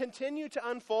this continue to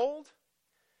unfold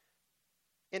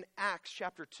in Acts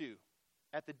chapter 2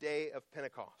 at the day of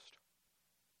Pentecost.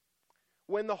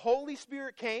 When the Holy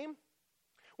Spirit came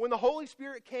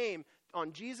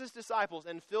on Jesus' disciples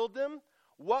and filled them,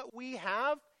 what we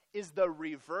have is the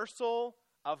reversal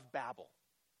of Babel.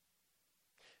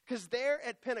 Because there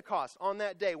at Pentecost, on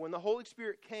that day, when the Holy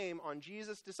Spirit came on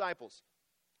Jesus' disciples,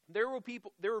 there were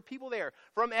people there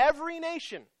from every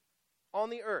nation on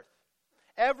the earth,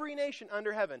 every nation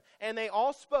under heaven, and they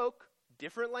all spoke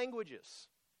different languages.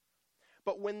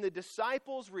 But when the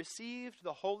disciples received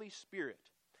the Holy Spirit,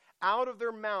 out of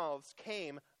their mouths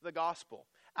came the gospel.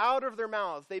 Out of their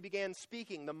mouths they began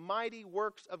speaking the mighty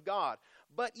works of God.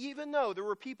 But even though there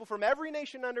were people from every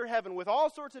nation under heaven with all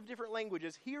sorts of different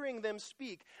languages hearing them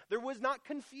speak, there was not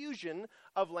confusion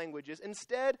of languages.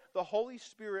 Instead, the Holy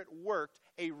Spirit worked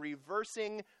a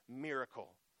reversing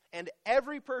miracle. And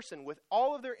every person with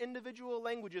all of their individual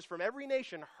languages from every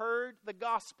nation heard the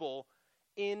gospel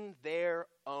in their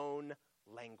own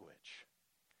language.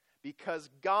 Because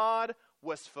God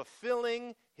was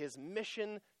fulfilling his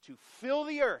mission to fill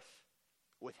the earth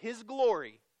with his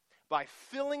glory by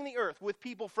filling the earth with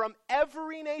people from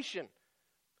every nation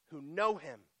who know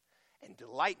him and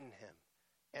delight in him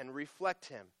and reflect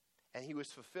him. And he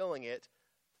was fulfilling it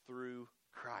through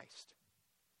Christ.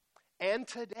 And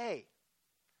today,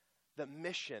 the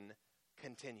mission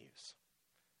continues.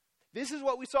 This is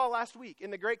what we saw last week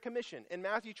in the Great Commission in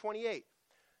Matthew 28.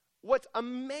 What's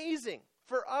amazing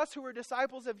for us who are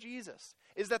disciples of Jesus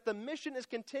is that the mission is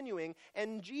continuing,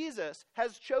 and Jesus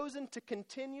has chosen to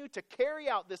continue to carry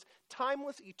out this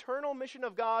timeless, eternal mission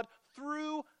of God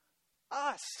through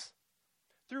us,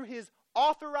 through his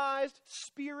authorized,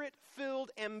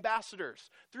 Spirit-filled ambassadors,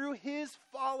 through his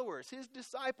followers, his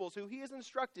disciples, who he has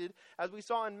instructed, as we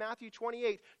saw in Matthew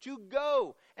 28, to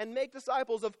go and make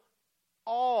disciples of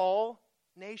all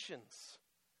nations,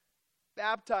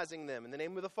 baptizing them in the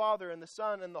name of the Father and the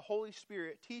Son and the Holy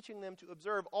Spirit, teaching them to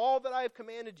observe all that I have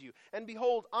commanded you. And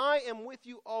behold, I am with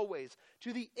you always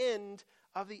to the end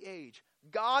of the age.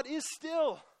 God is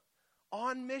still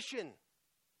on mission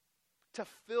to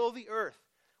fill the earth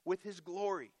with his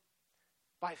glory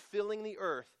by filling the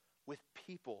earth with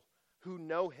people who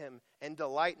know him and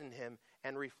delight in him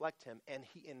and reflect him. And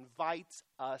he invites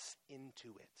us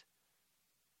into it.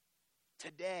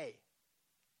 Today,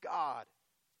 God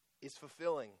is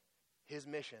fulfilling his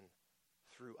mission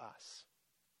through us.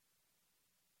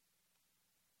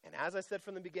 And as I said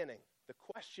from the beginning, the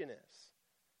question is,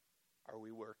 are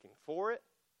we working for it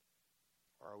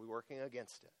or are we working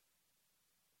against it?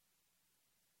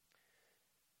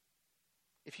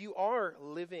 If you are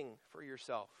living for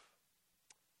yourself,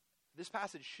 this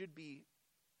passage should be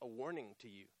a warning to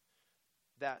you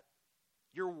that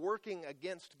you're working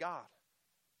against God.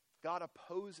 God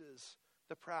opposes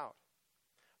the proud.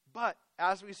 But,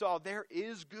 as we saw, there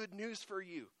is good news for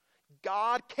you.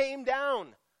 God came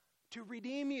down to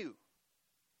redeem you.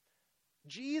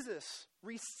 Jesus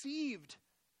received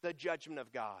the judgment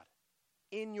of God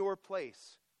in your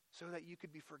place so that you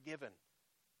could be forgiven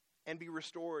and be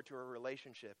restored to a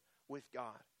relationship with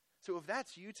God. So if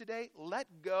that's you today,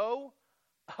 let go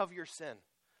of your sin.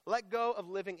 Let go of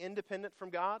living independent from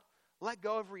God. Let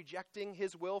go of rejecting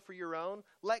his will for your own.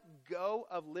 Let go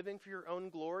of living for your own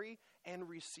glory and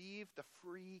receive the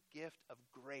free gift of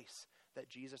grace that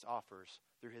Jesus offers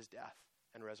through his death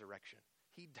and resurrection.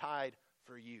 He died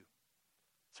for you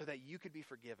so that you could be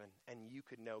forgiven and you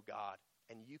could know God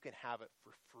and you can have it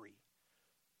for free.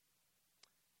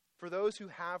 For those who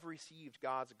have received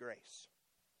God's grace,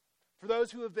 for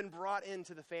those who have been brought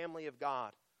into the family of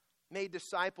God, made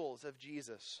disciples of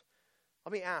Jesus,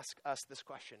 let me ask us this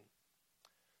question.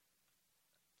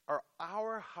 Are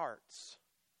our hearts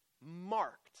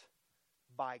marked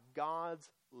by God's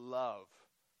love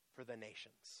for the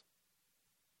nations?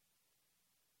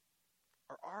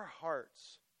 Are our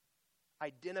hearts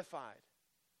identified?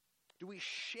 Do we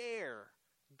share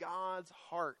God's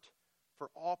heart for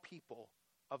all people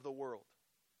of the world?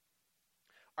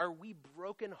 Are we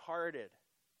brokenhearted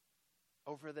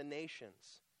over the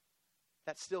nations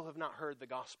that still have not heard the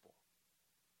gospel?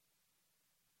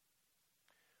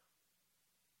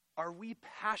 Are we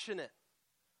passionate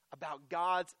about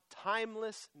God's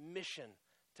timeless mission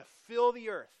to fill the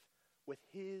earth with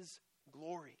his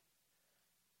glory?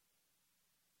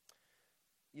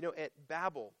 You know, at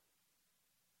Babel,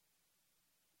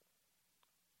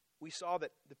 we saw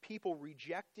that the people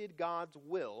rejected God's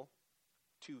will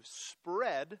to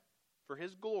spread for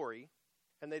his glory,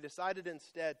 and they decided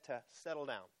instead to settle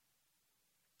down.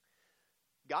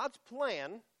 God's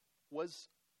plan was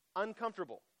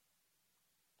uncomfortable.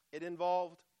 It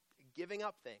involved giving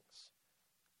up things.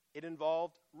 It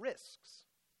involved risks.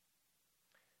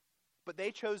 But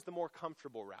they chose the more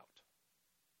comfortable route.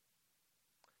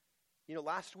 You know,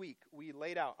 last week we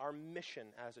laid out our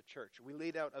mission as a church. We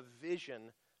laid out a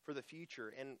vision for the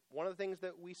future. And one of the things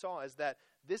that we saw is that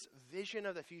this vision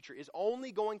of the future is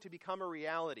only going to become a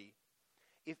reality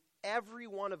if every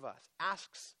one of us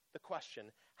asks the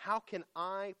question, how can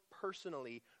I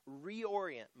personally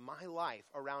reorient my life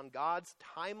around God's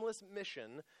timeless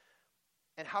mission?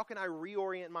 And how can I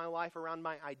reorient my life around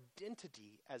my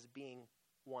identity as being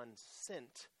one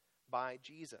sent by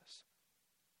Jesus?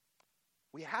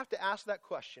 We have to ask that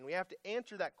question. We have to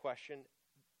answer that question.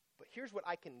 But here's what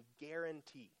I can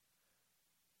guarantee.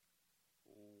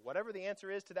 Whatever the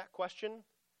answer is to that question,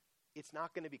 it's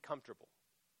not going to be comfortable.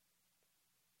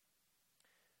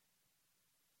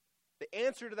 The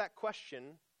answer to that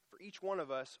question for each one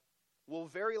of us will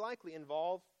very likely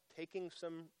involve taking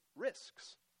some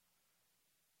risks.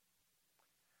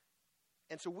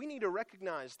 And so we need to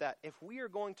recognize that if we are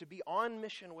going to be on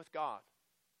mission with God,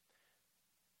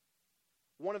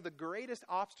 one of the greatest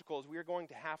obstacles we are going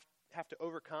to have to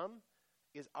overcome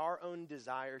is our own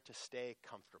desire to stay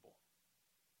comfortable.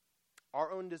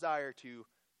 Our own desire to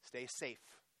stay safe.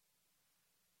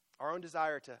 Our own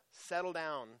desire to settle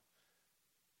down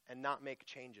and not make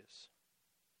changes.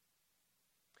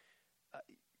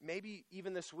 Maybe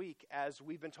even this week, as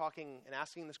we've been talking and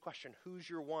asking this question, who's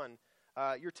your one?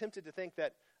 You're tempted to think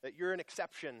that you're an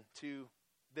exception to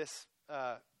this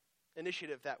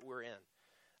initiative that we're in.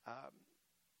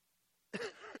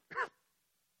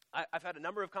 I've had a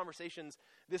number of conversations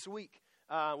this week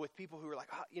with people who are like,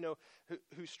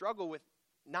 who struggle with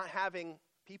not having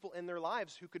people in their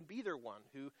lives who could be their one,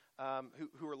 who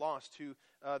are lost, who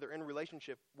they're in a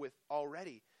relationship with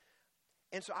already.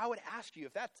 And so I would ask you,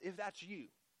 if that's you,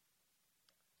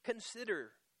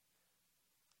 consider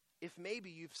if maybe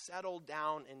you've settled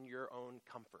down in your own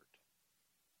comfort.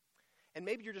 And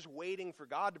maybe you're just waiting for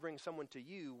God to bring someone to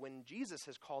you when Jesus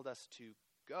has called us to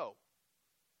go,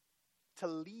 to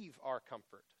leave our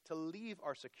comfort, to leave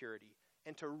our security,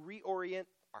 and to reorient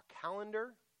our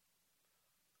calendar,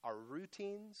 our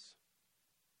routines,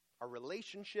 our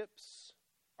relationships,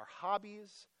 our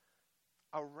hobbies,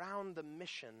 around the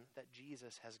mission that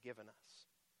Jesus has given us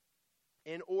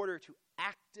in order to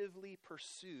actively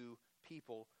pursue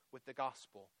people with the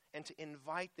gospel and to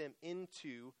invite them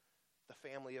into the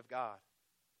family of God,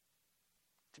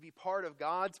 to be part of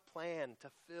God's plan to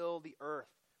fill the earth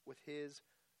with His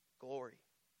glory.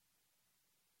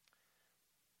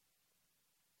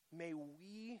 May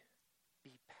we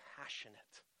be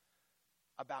passionate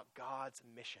about God's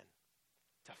mission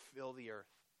to fill the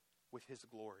earth with His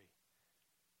glory.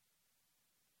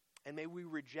 And may we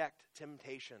reject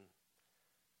temptation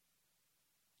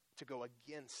to go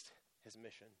against His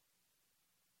mission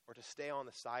or to stay on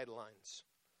the sidelines.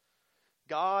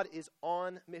 God is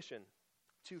on mission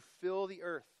to fill the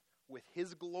earth with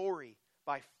His glory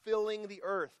by filling the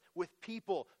earth with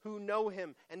people who know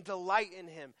Him and delight in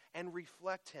Him and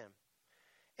reflect Him.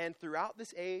 And throughout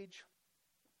this age,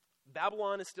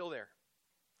 Babylon is still there.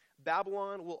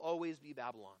 Babylon will always be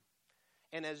Babylon.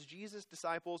 And as Jesus'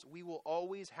 disciples, we will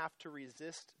always have to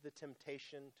resist the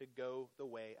temptation to go the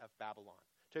way of Babylon,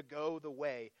 to go the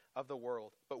way of the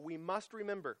world. But we must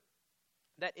remember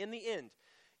that in the end,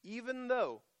 even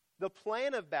though the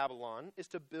plan of Babylon is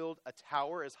to build a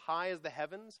tower as high as the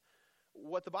heavens,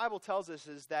 what the Bible tells us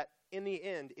is that in the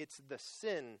end, it's the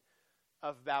sin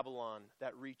of Babylon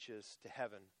that reaches to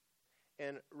heaven.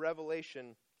 In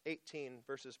Revelation 18,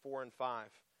 verses 4 and 5,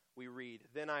 we read,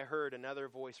 "Then I heard another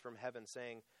voice from heaven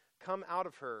saying, 'Come out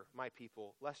of her, my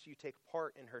people, lest you take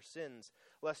part in her sins,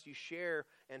 lest you share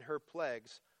in her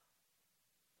plagues.'"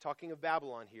 Talking of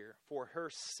Babylon here, "For her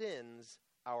sins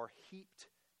are heaped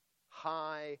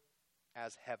high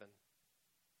as heaven,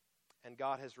 and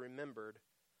God has remembered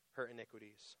her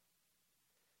iniquities."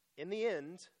 In the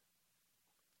end,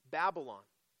 Babylon,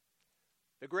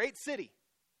 the great city,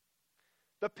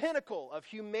 the pinnacle of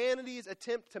humanity's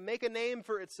attempt to make a name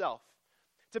for itself,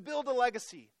 to build a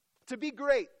legacy, to be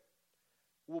great,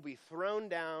 will be thrown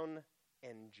down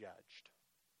and judged.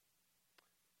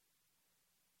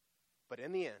 But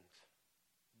in the end,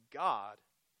 God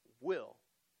will,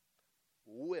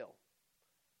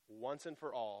 once and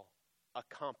for all,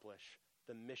 accomplish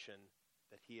the mission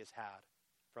that He has had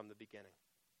from the beginning.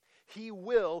 He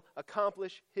will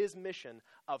accomplish His mission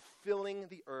of filling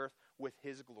the earth with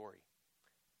His glory.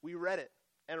 We read it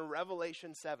in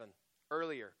Revelation 7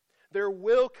 earlier. There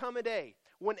will come a day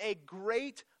when a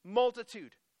great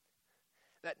multitude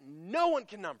that no one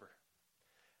can number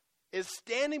is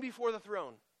standing before the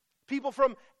throne. People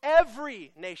from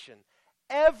every nation,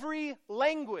 every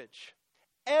language,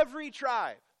 every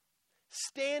tribe,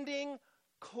 standing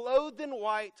clothed in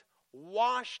white,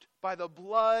 washed by the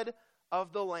blood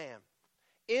of the Lamb.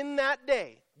 In that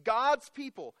day, God's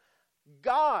people,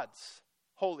 God's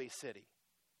holy city,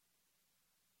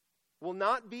 will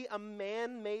not be a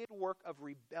man-made work of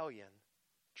rebellion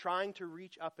trying to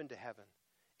reach up into heaven.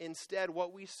 Instead,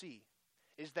 what we see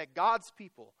is that God's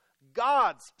people,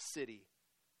 God's city,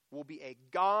 will be a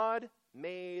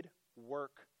God-made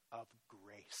work of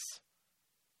grace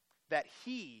that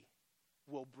He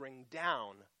will bring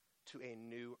down to a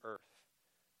new earth.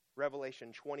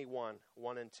 Revelation 21,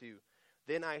 1 and 2.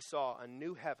 "Then I saw a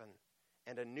new heaven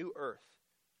and a new earth.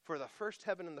 For the first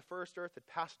heaven and the first earth had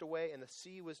passed away, and the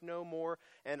sea was no more.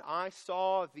 And I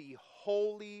saw the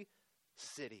holy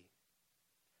city,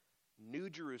 New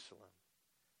Jerusalem,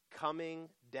 coming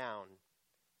down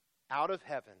out of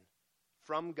heaven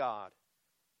from God,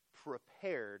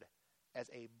 prepared as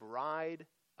a bride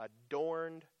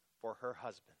adorned for her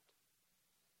husband."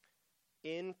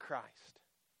 In Christ,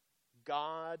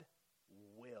 God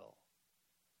will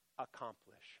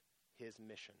accomplish His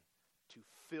mission to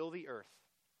fill the earth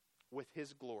with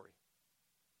His glory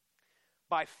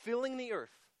by filling the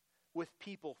earth with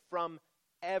people from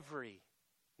every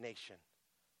nation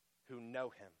who know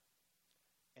Him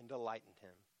and delight in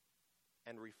Him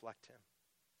and reflect Him.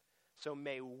 So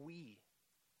may we,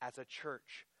 as a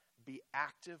church, be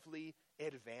actively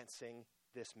advancing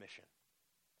this mission.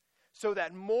 so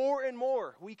that more and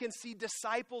more we can see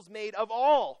disciples made of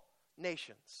all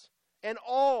nations and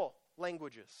all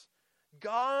languages.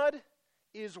 God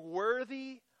is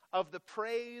worthy of the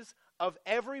praise of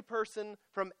every person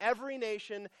from every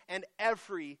nation and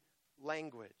every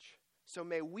language. So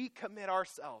may we commit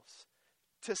ourselves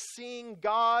to seeing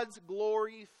God's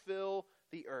glory fill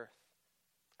the earth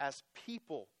as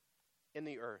people in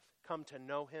the earth come to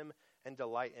know him and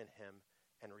delight in him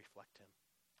and reflect him.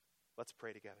 Let's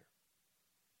pray together.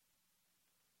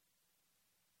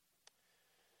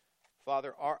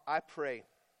 Father, I pray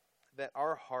that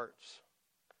our hearts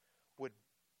would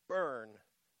burn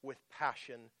with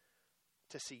passion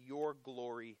to see your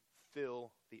glory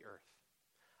fill the earth.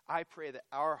 I pray that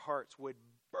our hearts would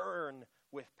burn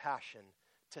with passion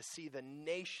to see the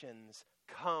nations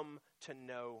come to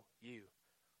know you.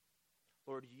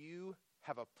 Lord, you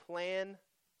have a plan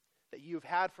that you've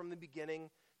had from the beginning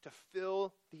to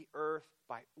fill the earth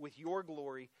with your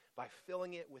glory by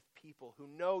filling it with people who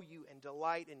know you and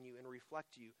delight in you and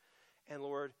reflect you. And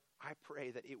Lord, I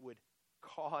pray that it would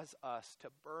cause us to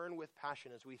burn with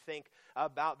passion as we think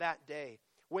about that day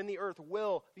when the earth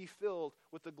will be filled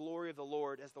with the glory of the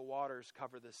Lord as the waters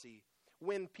cover the sea.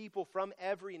 When people from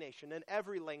every nation and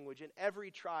every language and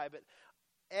every tribe and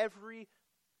every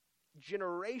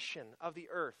generation of the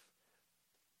earth,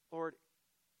 Lord,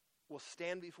 will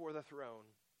stand before the throne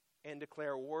and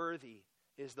declare, worthy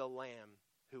is the Lamb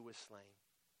who was slain.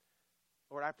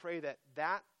 Lord, I pray that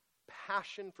that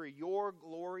passion for your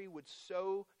glory would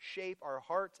so shape our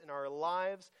hearts and our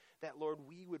lives that, Lord,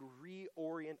 we would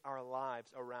reorient our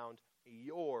lives around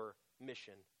your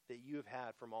mission that you have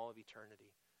had from all of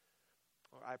eternity.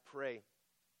 Lord, I pray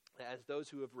that as those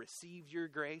who have received your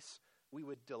grace, we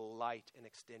would delight in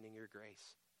extending your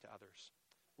grace to others.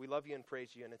 We love you and praise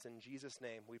you, and it's in Jesus'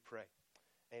 name we pray.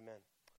 Amen.